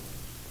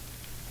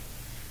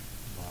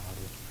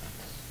 Body of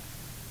Christ.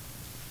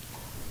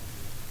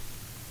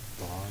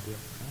 Body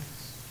of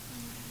Christ.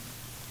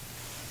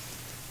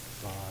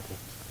 Body of Christ. Body of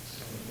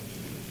Christ.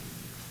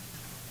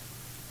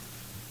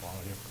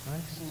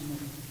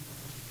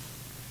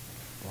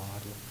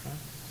 Body of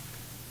Christ.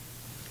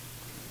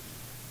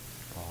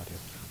 Body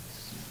of Christ.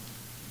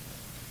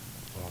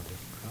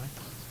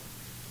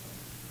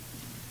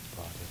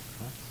 Body of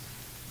Christ.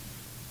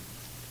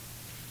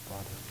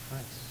 Body of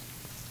Christ.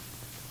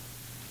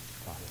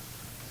 Body of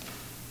Christ.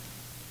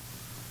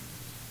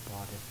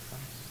 Body of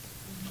Christ.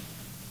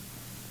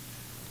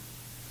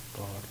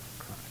 God of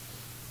Christ.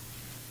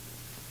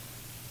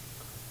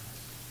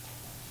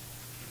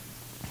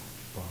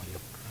 Body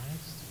of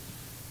Christ.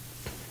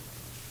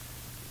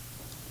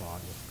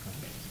 Body of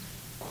Christ.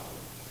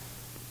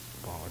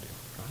 Body of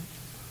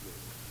Christ.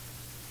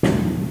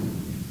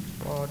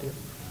 Body of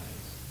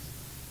Christ.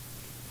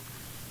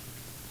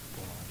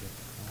 Body of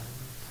Christ.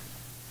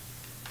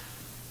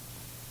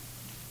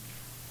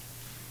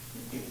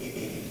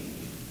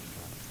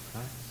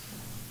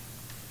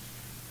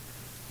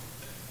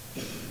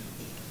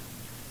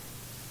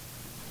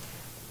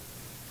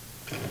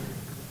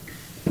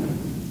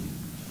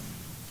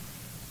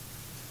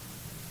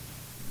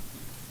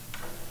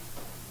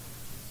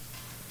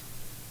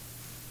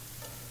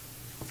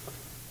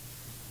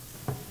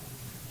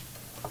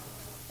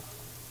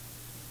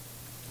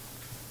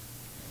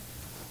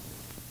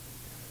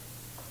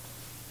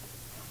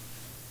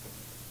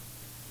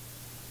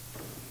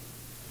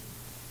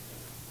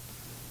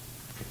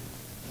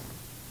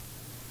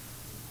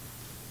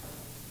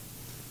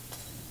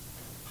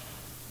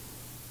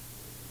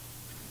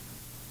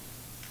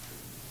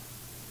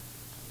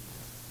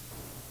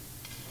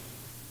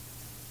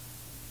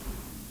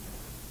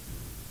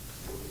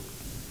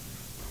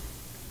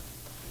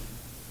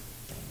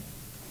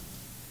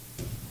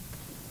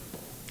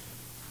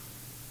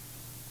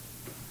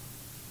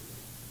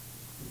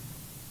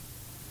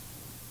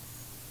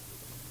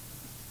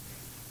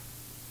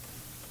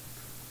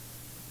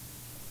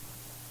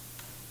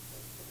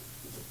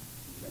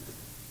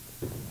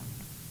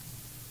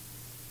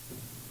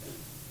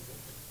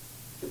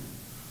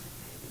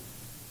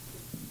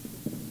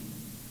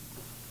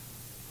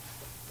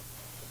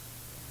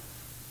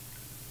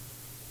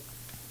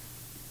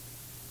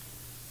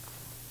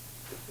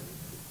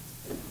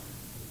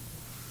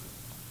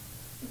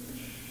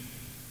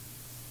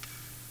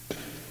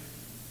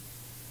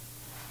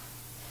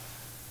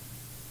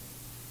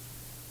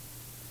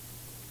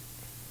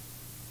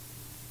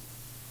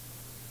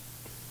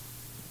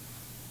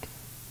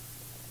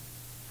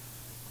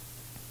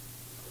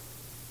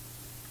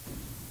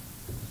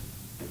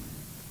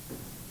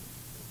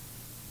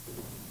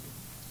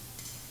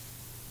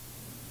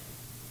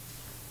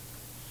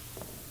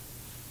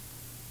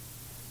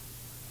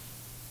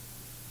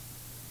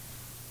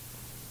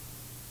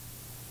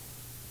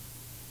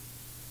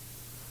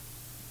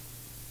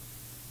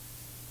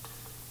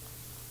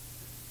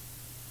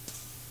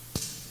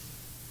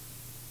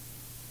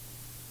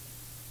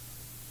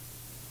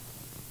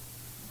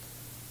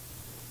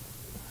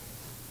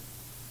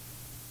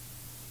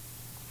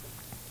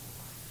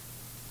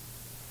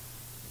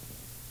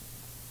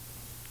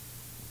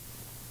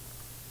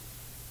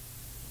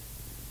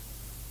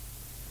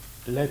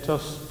 Let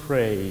us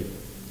pray.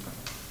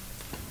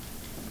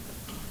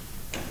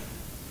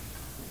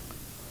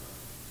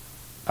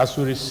 As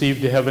we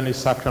receive the heavenly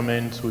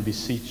sacrament, we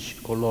beseech,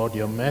 O Lord,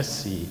 your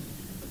mercy,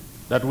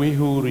 that we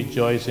who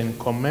rejoice in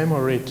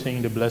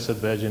commemorating the Blessed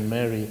Virgin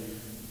Mary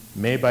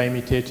may, by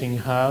imitating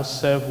her,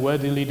 serve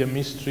worthily the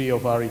mystery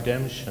of our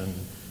redemption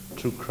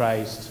through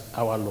Christ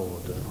our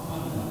Lord.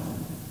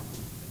 Amen.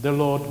 The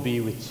Lord be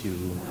with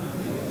you.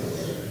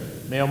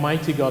 May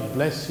Almighty God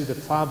bless you, the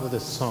Father,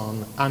 the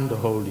Son, and the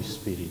Holy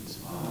Spirit.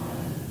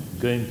 Amen.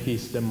 Go in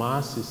peace. The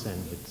Mass is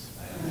ended.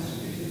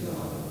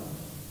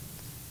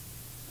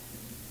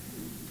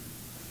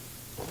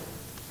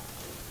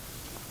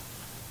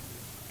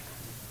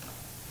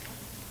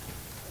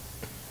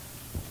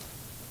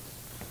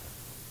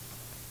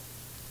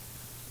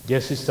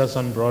 Dear sisters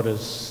and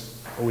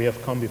brothers, we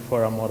have come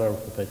before our Mother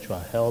of Perpetual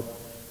Help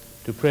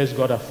to praise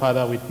God our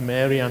Father with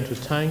Mary and to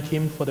thank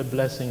him for the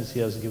blessings he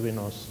has given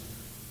us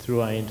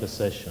through our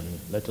intercession.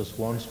 Let us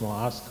once more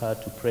ask her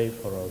to pray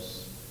for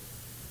us.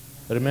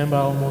 Remember,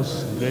 our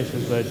most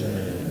gracious Virgin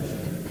Mary,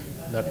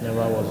 that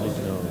never was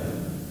it known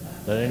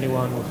that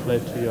anyone who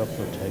fled to your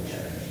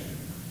protection,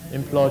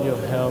 implored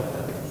your help,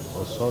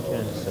 or sought your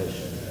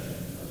intercession,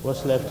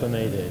 was left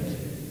unaided.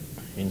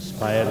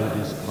 Inspired with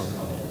this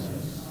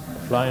confidence,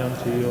 fly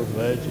unto you,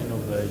 Virgin of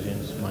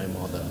Virgins, my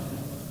Mother.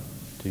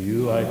 To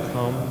you I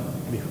come,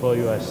 before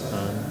you I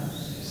stand,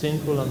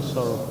 sinful and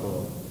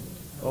sorrowful.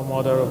 O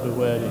Mother of the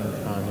Word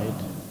incarnate,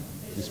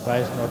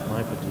 despise not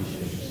my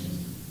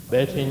petitions,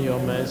 but in your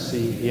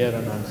mercy hear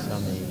and answer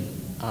me.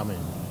 Amen.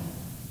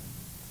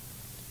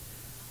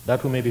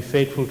 That we may be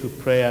faithful to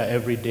prayer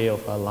every day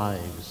of our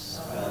lives.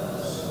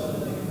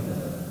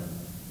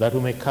 That we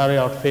may carry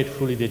out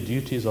faithfully the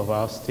duties of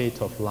our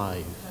state of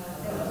life.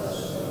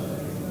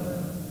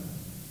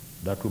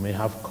 That we may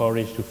have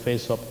courage to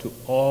face up to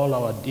all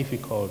our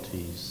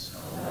difficulties.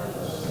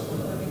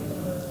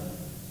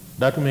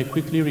 That we may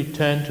quickly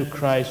return to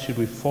Christ should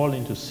we fall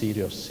into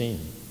serious sin.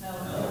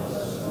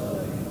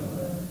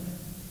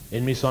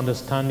 In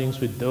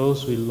misunderstandings with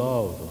those we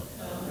love.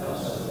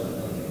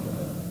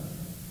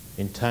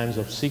 In times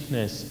of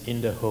sickness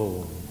in the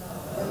home.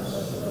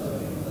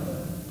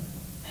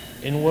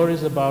 In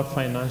worries about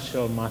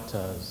financial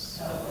matters.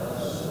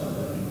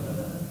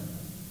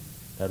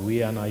 That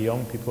we and our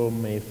young people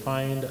may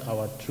find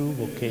our true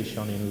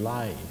vocation in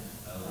life.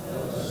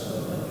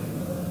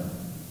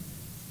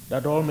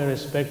 That all may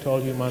respect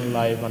all human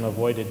life and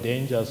avoid the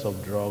dangers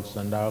of drugs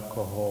and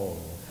alcohol.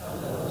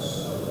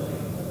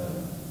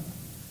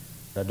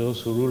 That those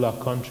who rule our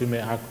country may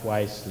act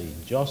wisely,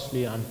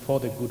 justly, and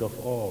for the good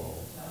of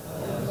all.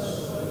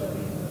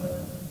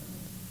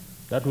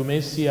 That we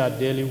may see our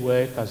daily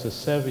work as a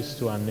service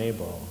to our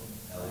neighbor.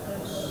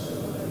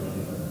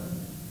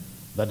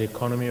 That the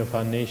economy of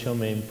our nation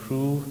may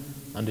improve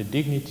and the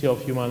dignity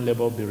of human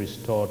labor be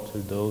restored to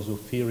those who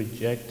feel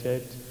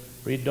rejected,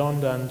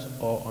 redundant,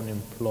 or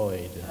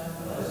unemployed.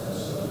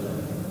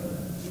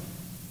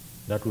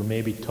 That we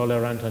may be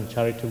tolerant and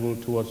charitable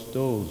towards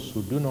those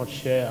who do not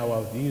share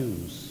our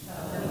views.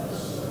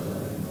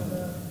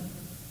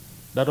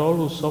 That all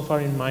who suffer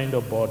in mind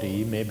or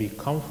body may be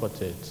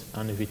comforted,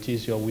 and if it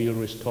is your will,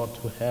 restored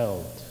to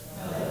health.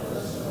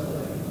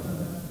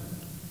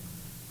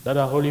 That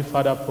our Holy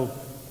Father Pope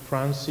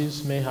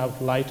Francis may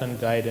have light and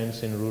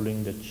guidance in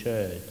ruling the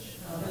Church.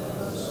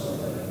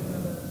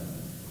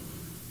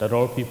 That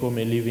all people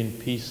may live in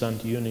peace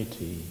and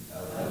unity.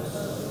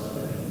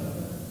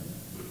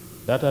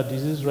 That our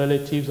deceased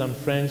relatives and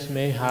friends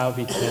may have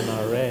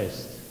eternal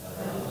rest.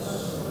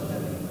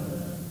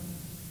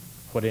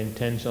 For the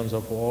intentions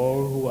of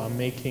all who are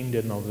making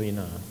the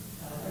Novena.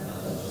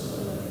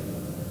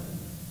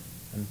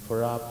 And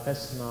for our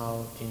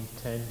personal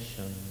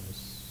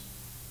intentions.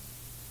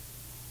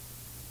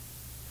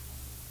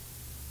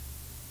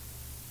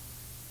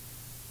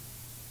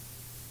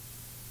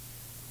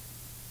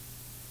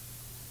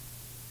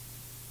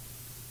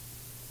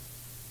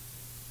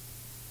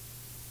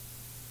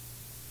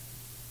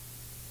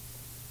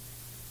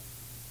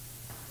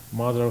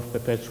 Mother of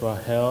Perpetual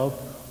Help,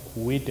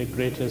 with the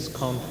greatest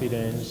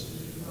confidence,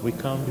 we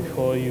come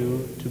before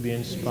you to be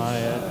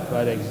inspired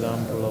by the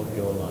example of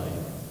your life.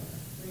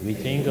 We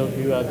think of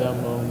you at that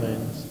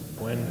moment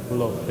when,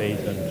 full of faith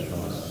and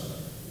trust,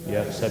 you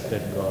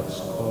accepted God's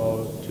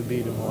call to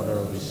be the mother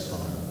of his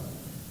Son.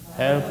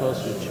 Help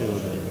us, your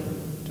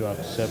children, to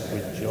accept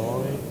with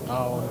joy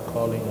our own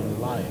calling in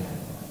life.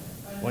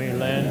 When you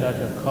learned that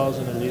your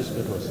cousin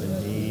Elizabeth was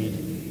in need,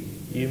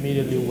 you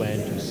immediately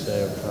went to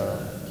serve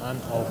her and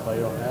offer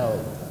your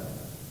help.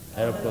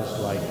 Help us,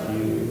 like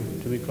you,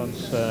 to be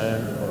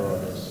concerned for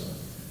others.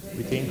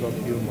 We think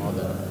of you,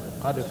 Mother,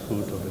 at the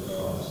foot of the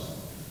cross.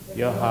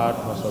 Your heart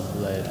must have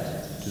bled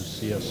to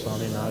see your Son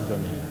in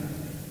agony,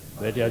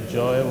 but your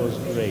joy was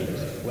great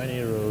when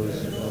he rose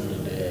from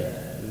the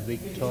dead,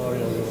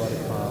 victorious over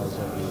the powers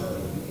of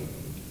evil.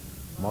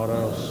 Mother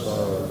of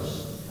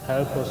sorrows,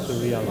 help us to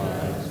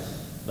realize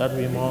that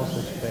we must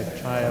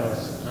expect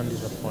trials and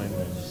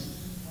disappointments.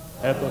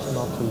 Help us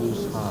not to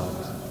lose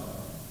heart.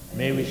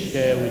 May we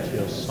share with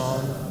your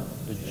Son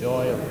the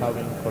joy of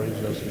having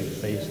courageously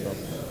faced up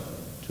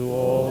to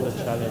all the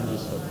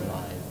challenges of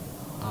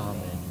life.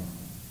 Amen.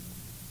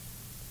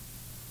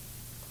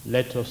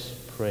 Let us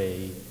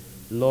pray.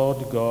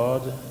 Lord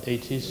God,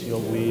 it is your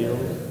will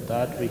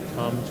that we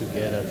come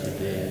together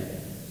today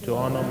to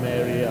honor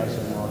Mary as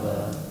a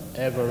mother,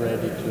 ever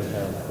ready to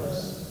help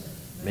us.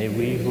 May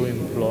we who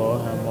implore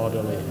her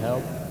motherly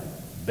help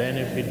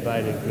benefit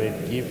by the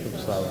great gift of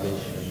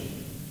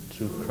salvation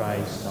through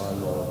Christ our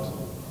Lord.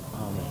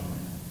 Amen.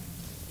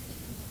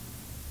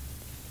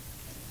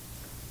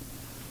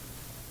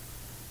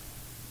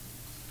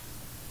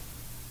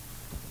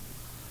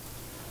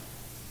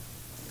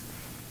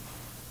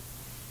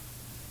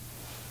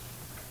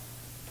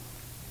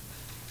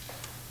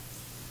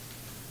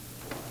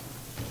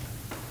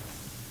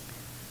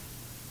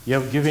 You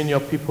have given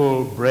your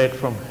people bread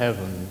from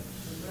heaven.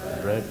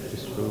 Bread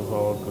is full of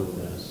all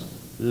goodness.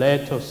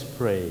 Let us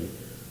pray.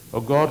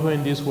 O God, who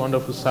in this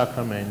wonderful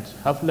sacrament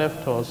have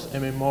left us a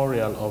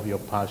memorial of your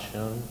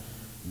passion,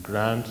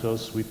 grant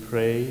us, we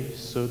pray,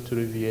 so to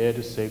revere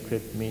the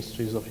sacred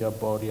mysteries of your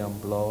body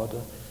and blood,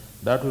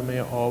 that we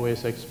may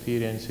always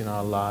experience in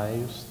our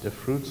lives the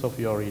fruits of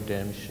your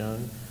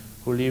redemption,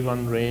 who live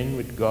and reign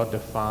with God the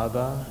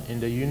Father in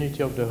the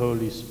unity of the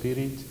Holy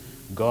Spirit,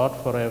 God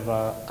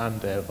forever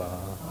and ever.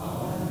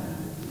 Amen.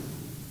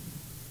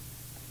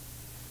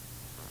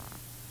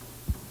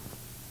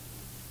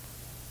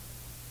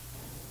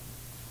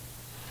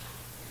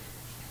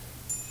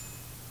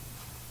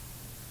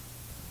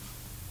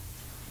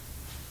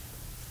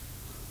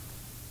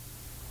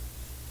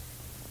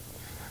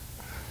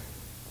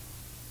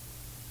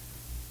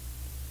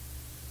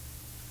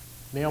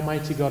 May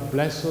Almighty God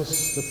bless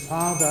us, the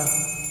Father,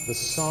 the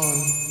Son,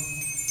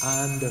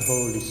 and the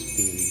Holy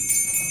Spirit.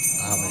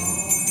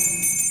 Amen.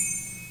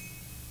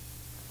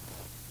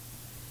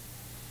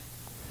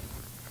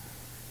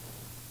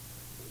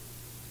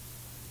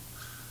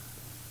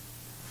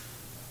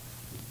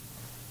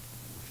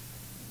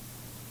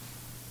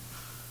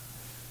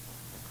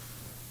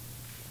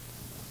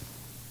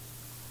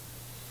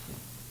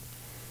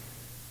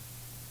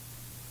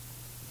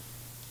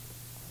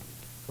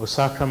 O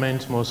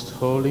sacrament most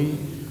holy,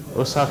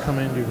 O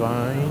sacrament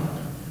divine,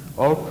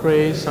 all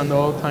praise and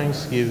all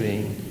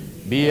thanksgiving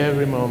be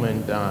every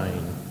moment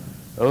thine.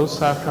 O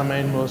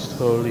sacrament most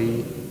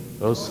holy,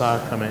 O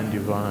sacrament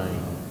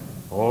divine,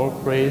 all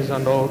praise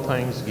and all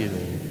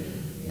thanksgiving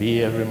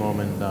be every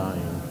moment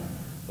thine.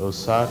 O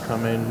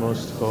sacrament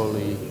most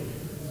holy,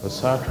 O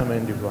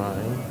sacrament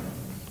divine,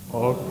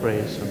 all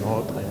praise and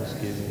all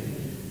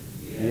thanksgiving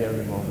be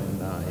every moment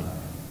thine.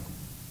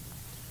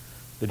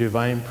 The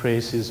divine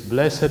praises,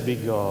 blessed be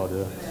God,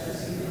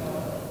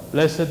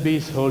 blessed be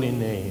his holy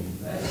name,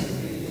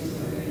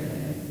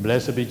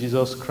 blessed be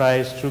Jesus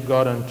Christ, true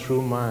God and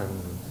true man.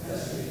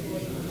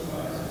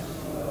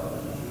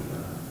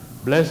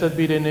 Blessed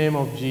be the name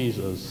of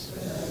Jesus.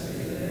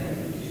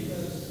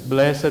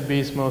 Blessed be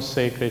his most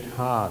sacred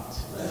heart.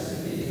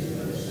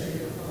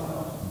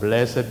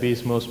 Blessed be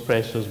his most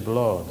precious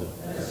blood.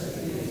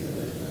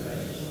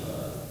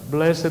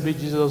 Blessed be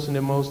Jesus in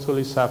the most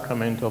holy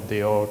sacrament of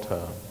the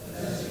altar.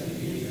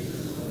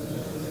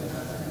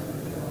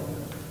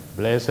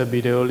 Blessed be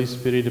the Holy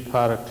Spirit, the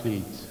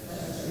Paraclete.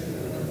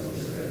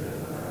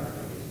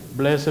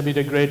 Blessed be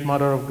the great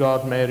Mother of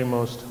God, Mary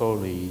most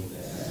holy.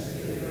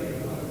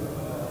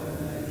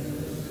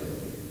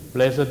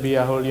 Blessed be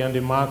our holy and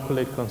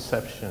immaculate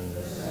conception.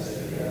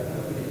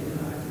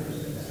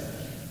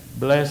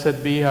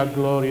 Blessed be her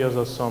glorious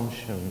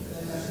Assumption.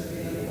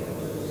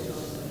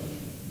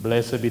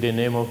 Blessed be the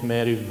name of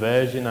Mary,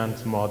 Virgin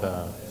and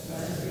Mother.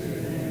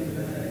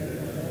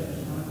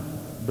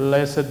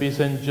 Blessed be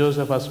Saint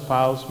Joseph, her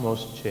spouse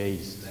most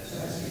chaste.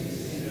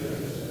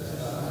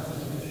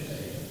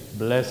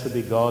 Blessed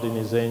be God in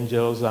his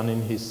angels and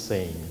in his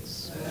saints.